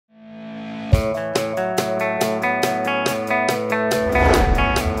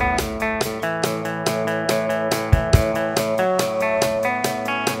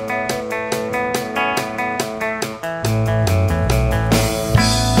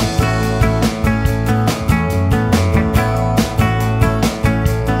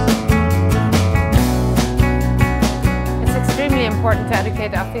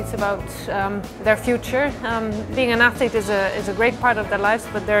athletes about their future. Being an athlete is a great part of their lives,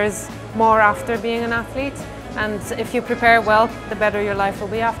 but there is more after being an athlete. And if you prepare well, the better your life will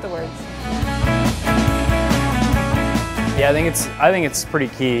be afterwards. Yeah, I think it's pretty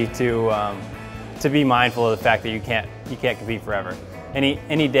key to be mindful of the fact that you can't compete forever.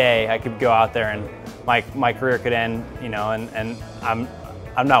 Any day I could go out there and my career could end, you know, and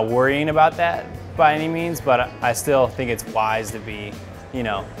I'm not worrying about that by any means, but I still think it's wise to be, you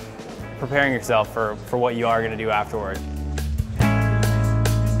know, preparing yourself for what you are going to do afterward.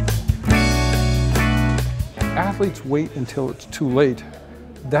 Athletes wait until it's too late.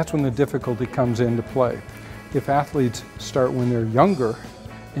 That's when the difficulty comes into play. If athletes start when they're younger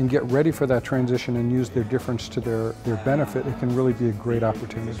and get ready for that transition and use their difference to their benefit, it can really be a great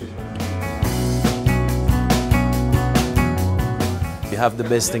opportunity. You have the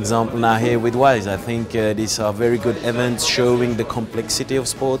best example now here with WISE. I think these are very good events showing the complexity of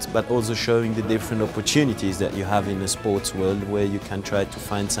sports, but also showing the different opportunities that you have in the sports world, where you can try to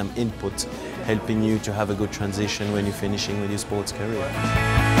find some input helping you to have a good transition when you're finishing with your sports career.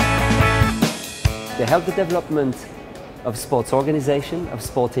 They help the development of sports organization, of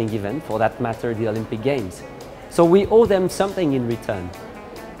sporting event, for that matter the Olympic Games. So we owe them something in return.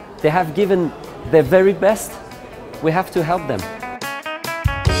 They have given their very best, we have to help them.